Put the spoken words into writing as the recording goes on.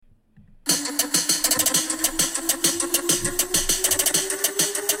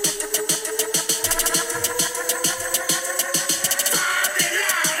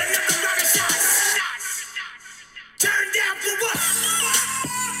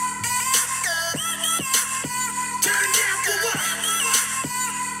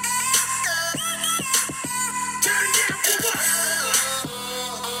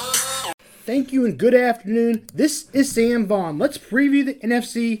Thank you and good afternoon. This is Sam Vaughn. Let's preview the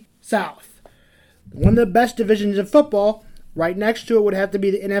NFC South. One of the best divisions in football. Right next to it would have to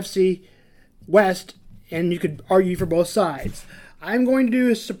be the NFC West, and you could argue for both sides. I'm going to do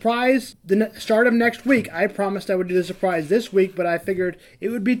a surprise the start of next week. I promised I would do the surprise this week, but I figured it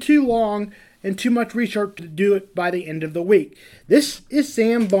would be too long and too much research to do it by the end of the week. This is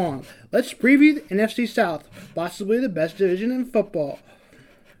Sam Vaughn. Let's preview the NFC South, possibly the best division in football.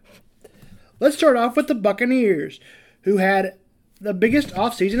 Let's start off with the Buccaneers, who had the biggest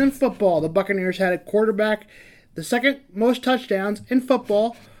offseason in football. The Buccaneers had a quarterback, the second most touchdowns in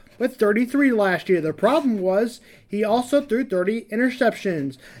football, with 33 last year. The problem was he also threw 30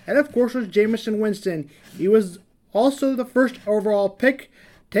 interceptions. And of course was Jameis Winston. He was also the first overall pick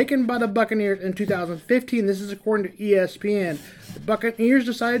taken by the Buccaneers in 2015. This is according to ESPN. The Buccaneers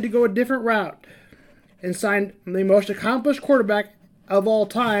decided to go a different route and signed the most accomplished quarterback of all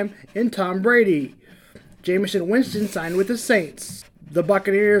time in Tom Brady. Jameis Winston signed with the Saints. The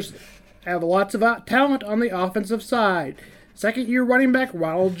Buccaneers have lots of talent on the offensive side. Second-year running back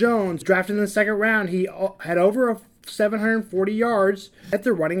Ronald Jones, drafted in the second round. He had over 740 yards at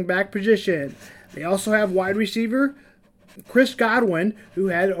the running back position. They also have wide receiver Chris Godwin, who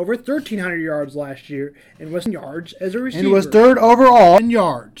had over 1,300 yards last year and was in yards as a receiver. And was third overall in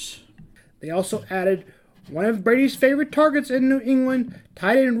yards. They also added one of Brady's favorite targets in New England,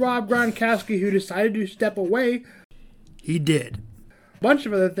 tight end Rob Gronkowski, who decided to step away. He did. A bunch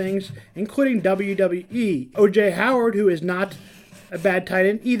of other things, including WWE. O.J. Howard, who is not a bad tight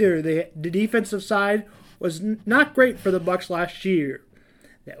end either. The defensive side was not great for the Bucs last year.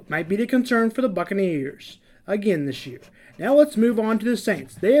 That might be the concern for the Buccaneers again this year. Now let's move on to the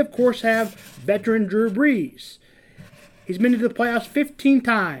Saints. They, of course, have veteran Drew Brees. He's been to the playoffs 15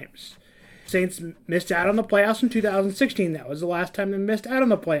 times. Saints missed out on the playoffs in 2016. That was the last time they missed out on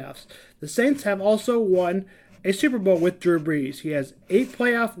the playoffs. The Saints have also won a Super Bowl with Drew Brees. He has 8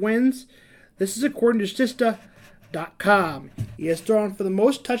 playoff wins. This is according to Statista.com. He has thrown for the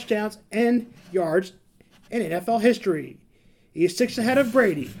most touchdowns and yards in NFL history. He is 6 ahead of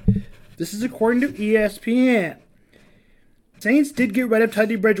Brady. This is according to ESPN. Saints did get rid of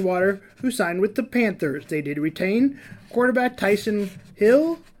Teddy Bridgewater, who signed with the Panthers. They did retain quarterback Tyson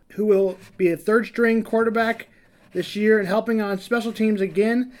Hill, who will be a third-string quarterback this year and helping on special teams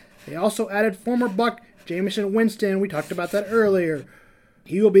again. They also added former Buck Jameis Winston. We talked about that earlier.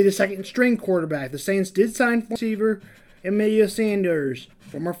 He will be the second-string quarterback. The Saints did sign receiver Emmanuel Sanders,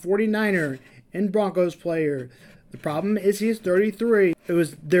 former 49er and Broncos player. The problem is he is 33. It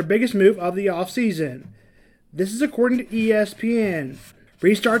was their biggest move of the offseason. This is according to ESPN.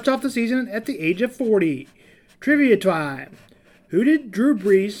 Brees starts off the season at the age of 40. Trivia time. Who did Drew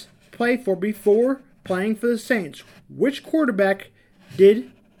Brees play for before playing for the Saints? Which quarterback did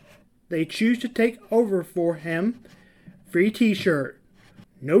they choose to take over for him? Free t-shirt.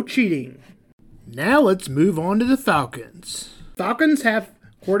 No cheating. Now let's move on to the Falcons. Falcons have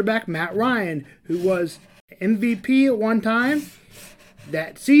quarterback Matt Ryan, who was MVP at one time.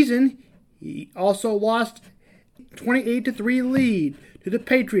 That season, he also lost 28-3 lead to the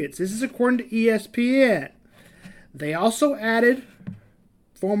Patriots. This is according to ESPN. They also added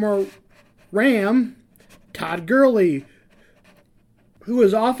former Ram Todd Gurley, who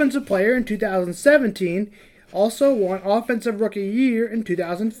was offensive player in 2017, also won Offensive Rookie Year in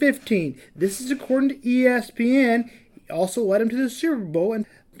 2015. This is according to ESPN. He also led him to the Super Bowl in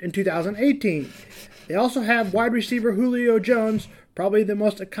 2018. They also have wide receiver Julio Jones, probably the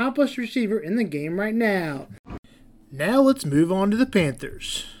most accomplished receiver in the game right now. Now let's move on to the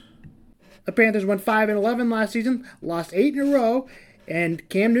Panthers. The Panthers went 5-11 last season, lost 8 in a row, and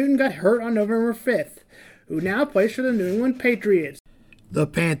Cam Newton got hurt on November 5th, who now plays for the New England Patriots. The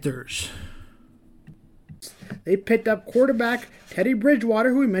Panthers. They picked up quarterback Teddy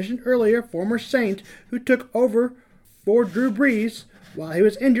Bridgewater, who we mentioned earlier, former Saint, who took over for Drew Brees while he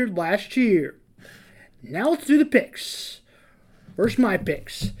was injured last year. Now let's do the picks. First, my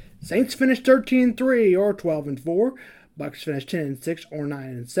picks. Saints finished 13-3 or 12-4. Bucs finished 10-6 or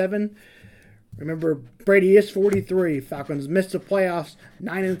 9-7. Remember, Brady is 43. Falcons missed the playoffs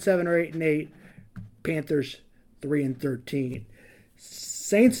 9-7 or 8-8. Panthers 3-13.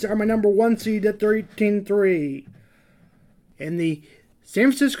 Saints are my number 1 seed at 13-3. And the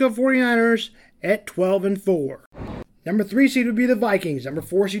San Francisco 49ers at 12-4. Number 3 seed would be the Vikings. Number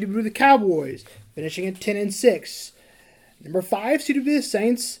 4 seed would be the Cowboys, finishing at 10-6. Number 5 seed would be the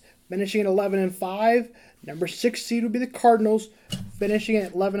Saints, finishing at 11-5. Number 6 seed would be the Cardinals, finishing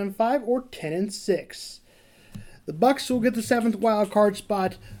at 11-5 or 10-6. The Bucks will get the 7th wild card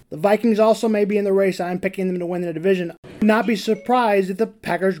spot. The Vikings also may be in the race. I'm picking them to win the division. Would not be surprised if the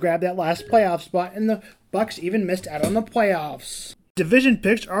Packers grab that last playoff spot and the Bucks even missed out on the playoffs. Division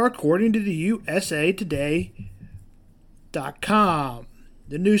picks are according to the USA Today.com,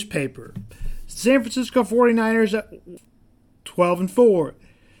 the newspaper. San Francisco 49ers at 12-4.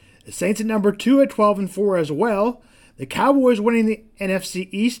 The Saints at number 2 at 12-4 as well. The Cowboys winning the NFC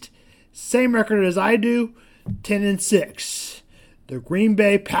East, same record as I do, 10-6. The Green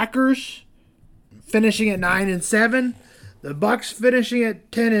Bay Packers finishing at 9-7. The Bucks finishing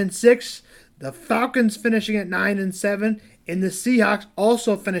at 10-6. The Falcons finishing at 9-7. And the Seahawks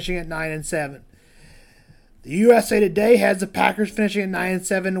also finishing at 9-7. The USA Today has the Packers finishing at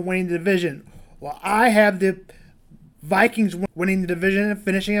 9-7 and winning the division, while I have the Vikings winning the division and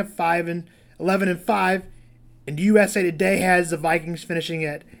finishing at 11-5. And USA Today has the Vikings finishing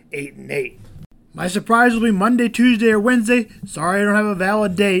at 8-8. My surprise will be Monday, Tuesday, or Wednesday. Sorry I don't have a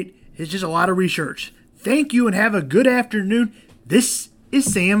valid date. It's just a lot of research. Thank you and have a good afternoon. This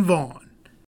is Sam Vaughn.